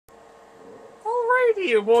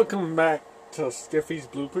Alrighty, and welcome back to Skiffy's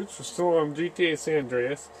Bloopers. We're still on GTA San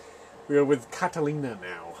Andreas. We are with Catalena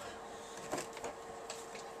now.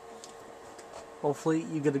 Hopefully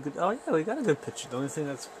you get a good... Oh yeah, we got a good picture. The only thing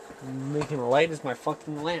that's making a light is my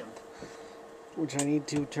fucking lamp, which I need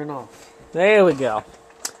to turn off. There we go.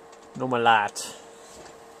 No more light.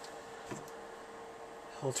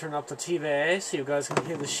 We'll turn up the TV so you guys can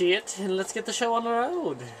hear the shit, and let's get the show on the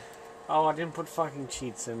road. Oh, I didn't put fucking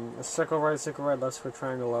cheats in. A circle right, left square,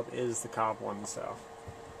 triangle up is the cop one, so.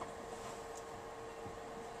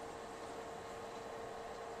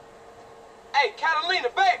 Hey,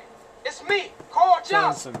 Catalena, baby! It's me, Carl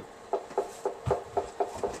Johnson.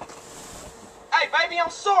 Hey, baby, I'm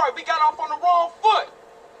sorry. We got off on the wrong foot.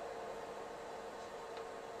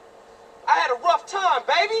 I had a rough time,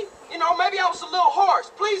 baby. You know, maybe I was a little harsh.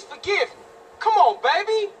 Please forgive me. Come on,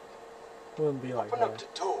 baby. Wouldn't be like Open that. up the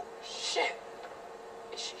door. Shit.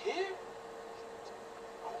 Is she here?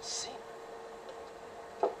 I don't see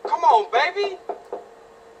her. Come on, baby.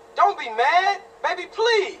 Don't be mad. Baby,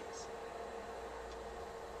 please.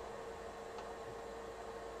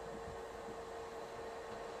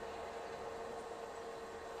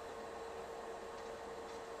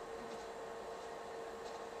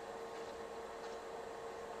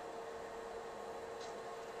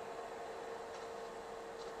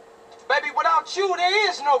 Baby, without you, there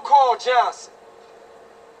is no Carl Johnson.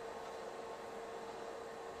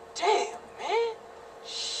 Damn, man.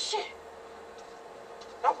 Shit.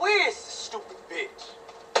 Now, where is this stupid bitch?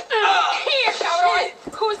 Here, Shit.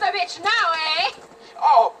 Who's the bitch now, eh?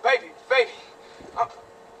 Oh, baby.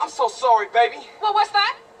 I'm so sorry, baby. What was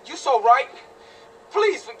that? You so right.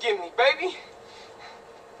 Please forgive me, baby.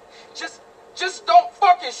 Just don't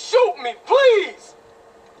fucking shoot me, please.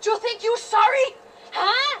 Do you think you're sorry?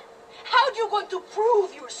 Huh? How are you going to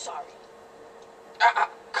prove you're sorry?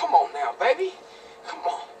 Come on now, baby. Come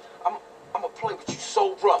on. I'm gonna play with you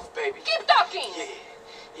so rough, baby. Keep talking.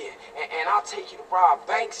 Yeah. And I'll take you to rob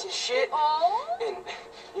banks and shit. Oh? And,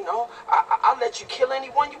 you know, I'll let you kill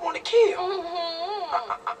anyone you want to kill.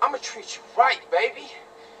 Mm-hmm. I'm gonna treat you right, baby.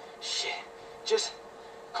 Shit. Just,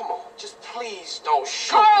 come on. Just please don't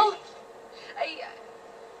shoot Carl, me.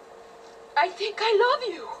 I think I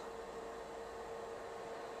love you.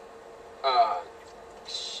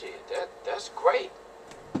 Shit, that's great.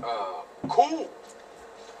 Cool.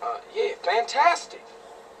 Yeah, fantastic.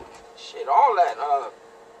 Shit, all that,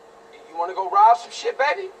 you wanna go rob some shit,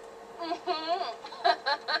 baby?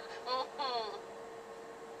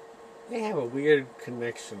 They have a weird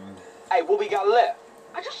connection. Hey, what we got left?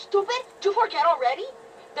 Are you stupid? Did you forget already?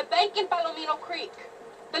 The bank in Palomino Creek,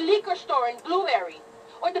 the liquor store in Blueberry,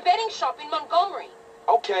 or the betting shop in Montgomery.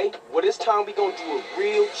 Okay, well this time we gonna do it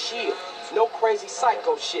real chill. No crazy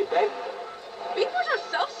psycho shit, baby. Be for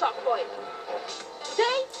yourself, soft boy.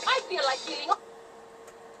 Today, I feel like eating.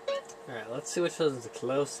 Alright, let's see which one's the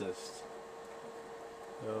closest.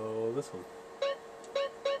 Oh, this one.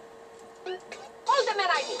 All the men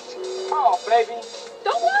I meet. Oh, baby.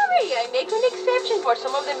 Don't worry, I make an exception for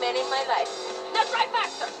some of the men in my life. Now drive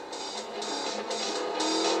faster.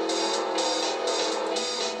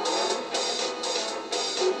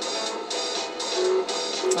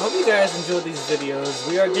 I hope you guys enjoyed these videos.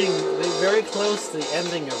 We are getting very close to the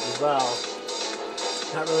ending of it as well.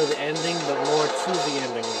 Not really the ending, but more to the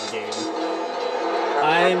ending of the game.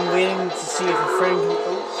 I'm waiting to see if a friend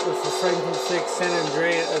can fix San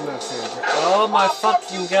Andreas. Not San Andreas. Oh my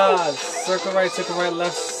fucking god! Circle right,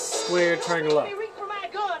 left square, triangle up.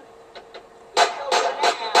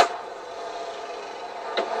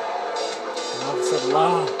 Officer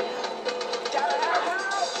Law.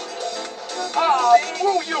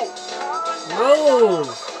 Screw you! No!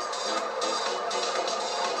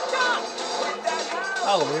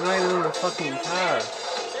 Oh, we're not even in the fucking car.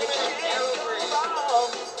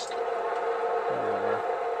 Whatever.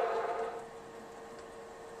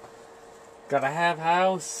 Gotta have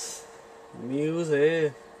house.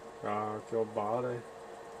 Music. Rock your body.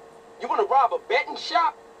 You wanna rob a betting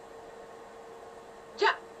shop?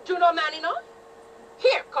 Yeah, do you know man enough?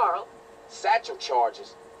 Here, Carl. Satchel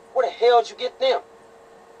charges. Where the hell'd you get them?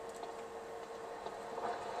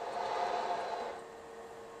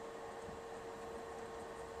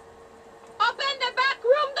 Open the back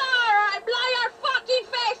room door or I'll blow your fucking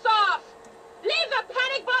face off! Leave the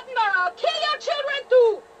panic button or I'll kill your children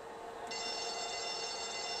too!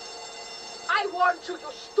 I warned you,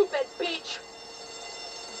 you stupid bitch!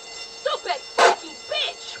 Stupid fucking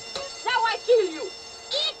bitch! Now I kill you!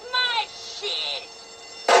 Eat my shit!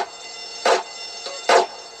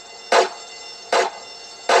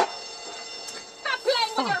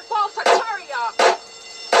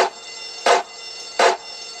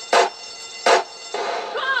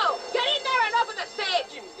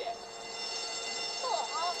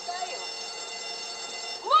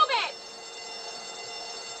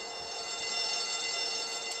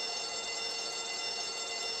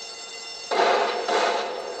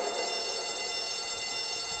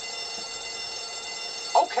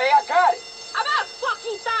 Okay, I got it. About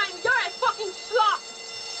fucking time. You're a fucking sloth.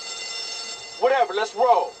 Whatever, let's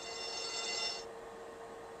roll.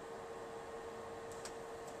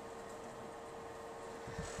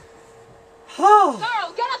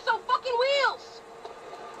 Carl, get us some fucking wheels.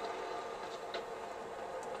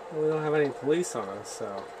 We don't have any police on us,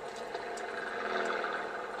 so.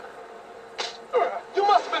 You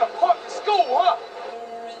must have been a punk in school, huh?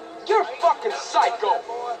 You're fucking psycho.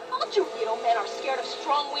 All you little men are scared of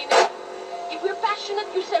strong women. If we're passionate,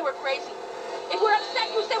 you say we're crazy. If we're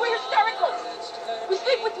upset, you say we're hysterical. We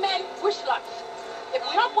sleep with men, we're sluts. If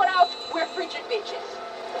we don't put out, we're frigid bitches.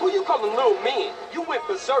 Who you calling little men? You went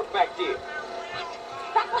berserk back there.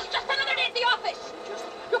 That was just another day at the office.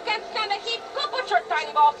 You can't stand the heat. Go put your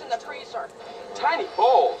tiny balls in the freezer. Tiny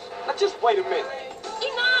balls? Now just wait a minute.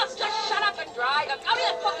 Enough! Just shut up and drive. I'm out of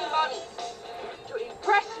that fucking money. To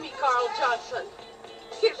impress me, Carl Johnson.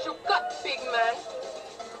 Here's your gut, big man.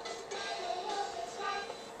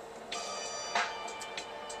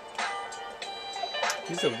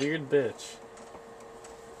 He's a weird bitch.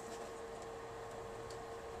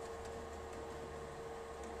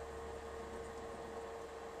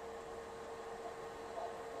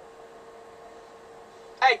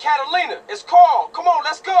 Hey, Catalena, it's Carl. Come on,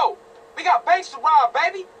 let's go. We got banks to rob,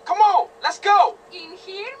 baby. Come on, let's go. In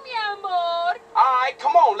here, mi amor. All right,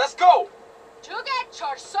 come on, let's go. You get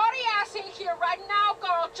your sorry ass in here right now,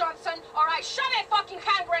 Carl Johnson, or I shove a fucking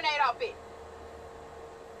hand grenade up it.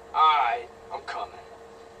 All right, I'm coming.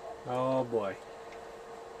 Oh boy.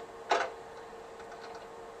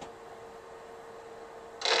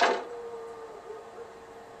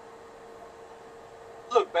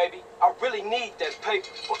 Look, baby, I really need that paper.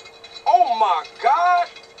 Oh my God!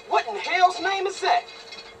 What in hell's name is that?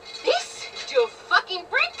 This, you fucking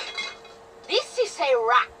prick? This is a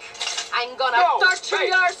rack. I'm gonna No, torture babe,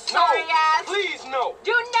 your sorry no, ass. Please, no.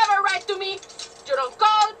 You never write to me. You don't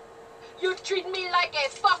call. You treat me like a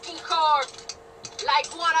fucking whore. Like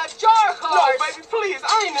one of your No, whores. baby, please.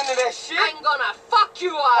 I ain't into that shit. I'm gonna fuck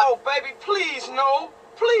you up. Oh, baby, please, no.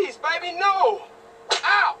 Please, baby, no.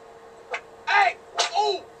 Ow. Hey.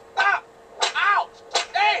 Ooh. Ah. Ow.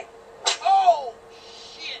 Hey. Oh,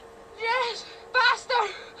 shit. Yes,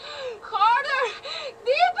 faster, harder,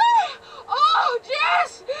 deeper. Oh,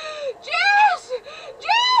 yes, yes,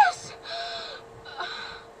 yes.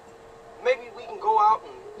 Maybe we can go out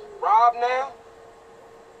and rob now?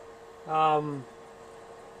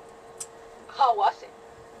 How was it?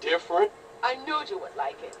 Different. I knew you would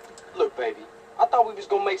like it. Look, baby, I thought we was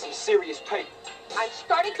gonna make some serious pay. I'm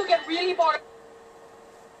starting to get really bored.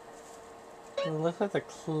 It looks like the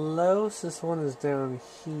closest one is down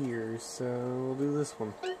here, so we'll do this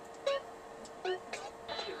one.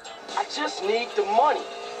 I just need the money.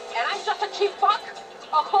 And I'm just a cheap fuck?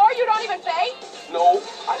 A whore you don't even pay? No,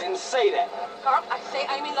 I didn't say that. Carl, I say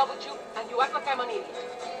I'm in love with you, and you act like I'm an idiot.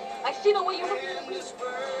 I see the way you look at me.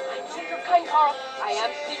 I know you're kind, Carl. I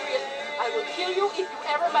am serious. I will kill you if you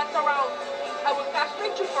ever mess around. I will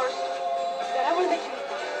castrate you first. Then I will make you.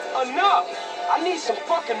 Enough! I need some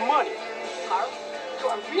fucking money. Carl, you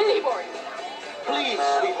are really boring me now. Please,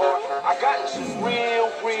 sweetheart. I got in some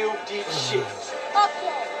real deep shit.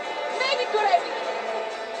 Okay, maybe today we can.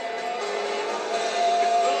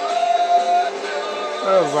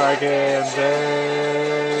 Feels like it.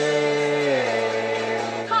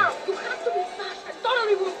 Carl, you have to be fast and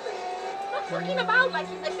totally ruthless. Not fucking about like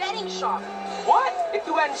in the betting shop. What? If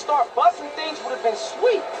you hadn't started busting things, would have been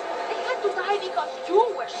sweet. They had to die because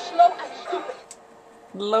you were slow and stupid.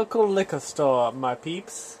 Local liquor store, my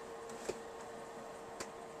peeps.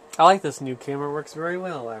 I like this new camera. It works very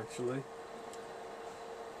well, actually.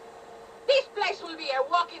 This place will be a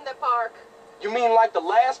walk in the park. You mean like the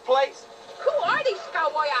last place? Who are these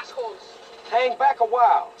cowboy assholes? Hang back a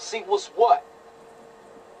while. See what's what.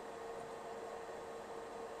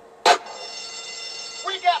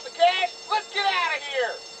 We got the cash. Let's get out of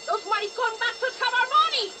here. Those maricon bastards have our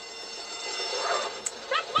money!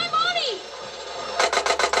 That's my money!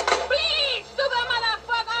 Please, stupid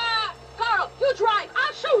motherfucker! Carl, you drive.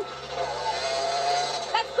 I'll shoot.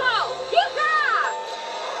 Let's go. Yeehaw!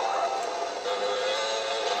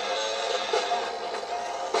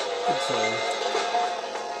 Good song.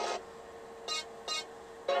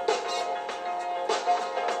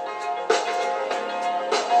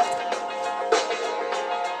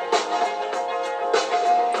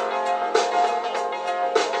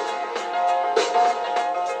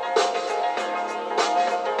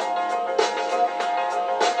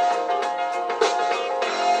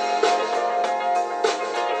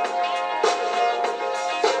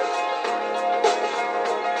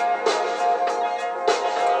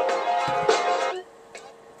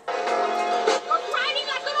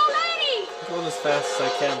 I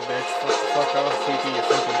can, bitch. Fuck off, CP, you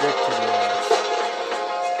fucking dick to me ass.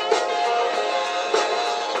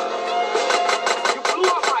 You blew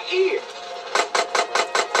out my ear.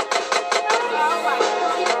 Now my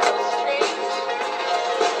tongue is so straight.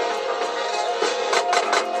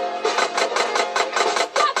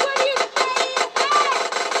 What were you saying?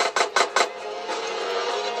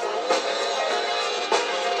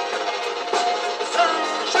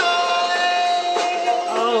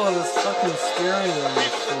 Oh, this fucking steering wheel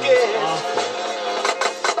machine is awful.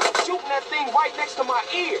 Stop shooting that thing right next to my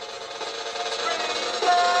ear.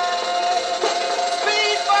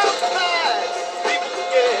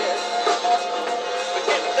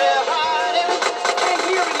 Can't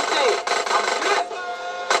hear anything. I'm deaf.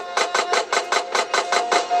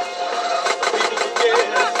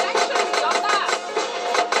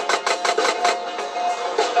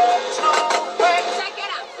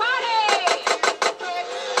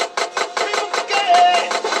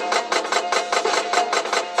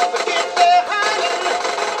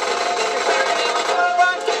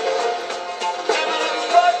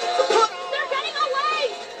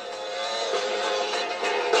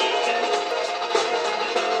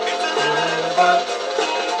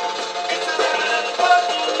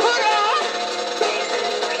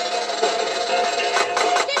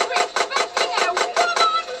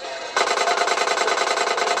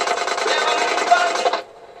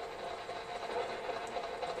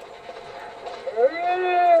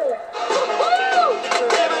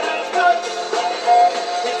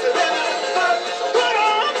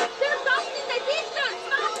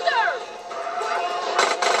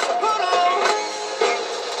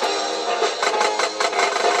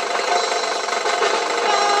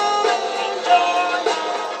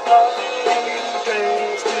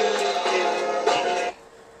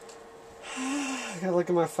 I gotta look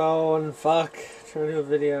at my phone. Fuck. Trying to do a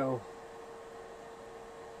video.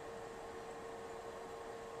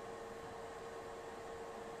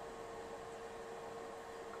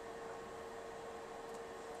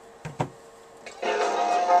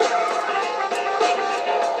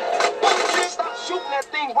 Stop shooting that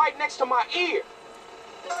thing right next to my ear.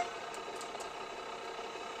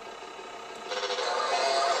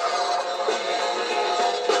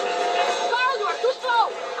 Carl, you are too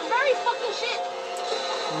slow. I'm very fucking shit.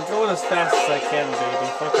 I'm going as fast as I can, baby.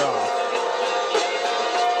 Fuck off.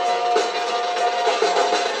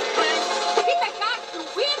 Hit the gas, you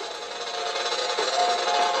wimp.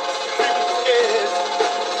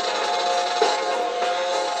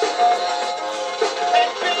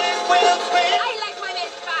 I like my men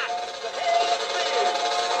fast.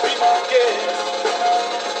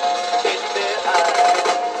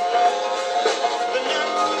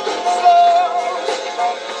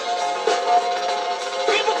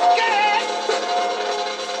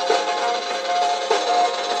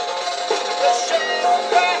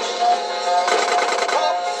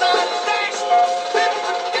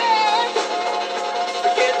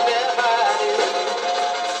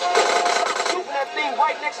 Shooting that thing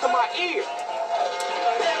right next to my ear.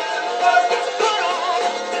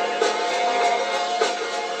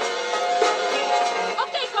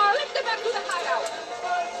 Okay, Carl, let's get back to the hideout.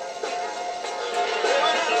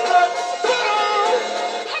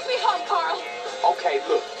 Take me home, Carl. Okay,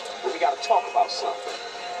 look, we gotta talk about something.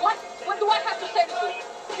 What? What do I have to say to you?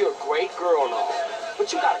 You're a great girl and all,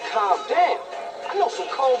 but you gotta calm down. I know some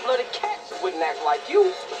cold-blooded cats wouldn't act like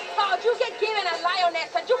you. Oh, you get given a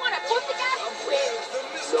lioness and you want a pussycat?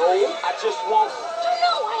 No, I just want... You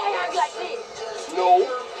know why I act like this. No.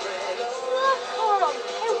 Look, Carl,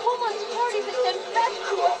 a woman's heart is a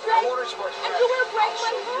tempestuous place, and you will break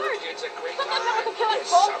my heart. Sometimes I want to kill us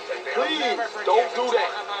both. Please, don't do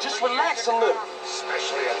that. Just relax a little.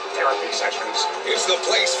 Especially at therapy sessions. It's the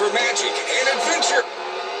place for magic and adventure.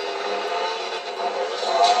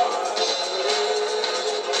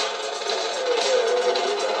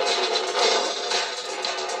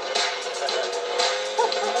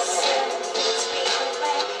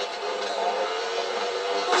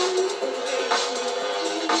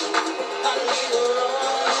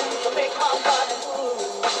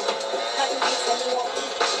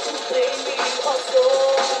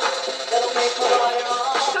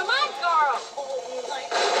 Come on, Carl.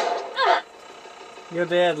 You're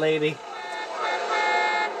dead, lady.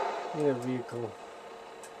 Need a vehicle.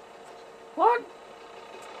 What?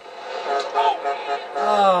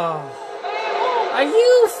 Oh. Are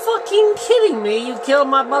you fucking kidding me? You killed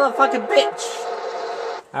my motherfucking bitch.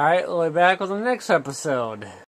 Alright, we'll be back with the next episode.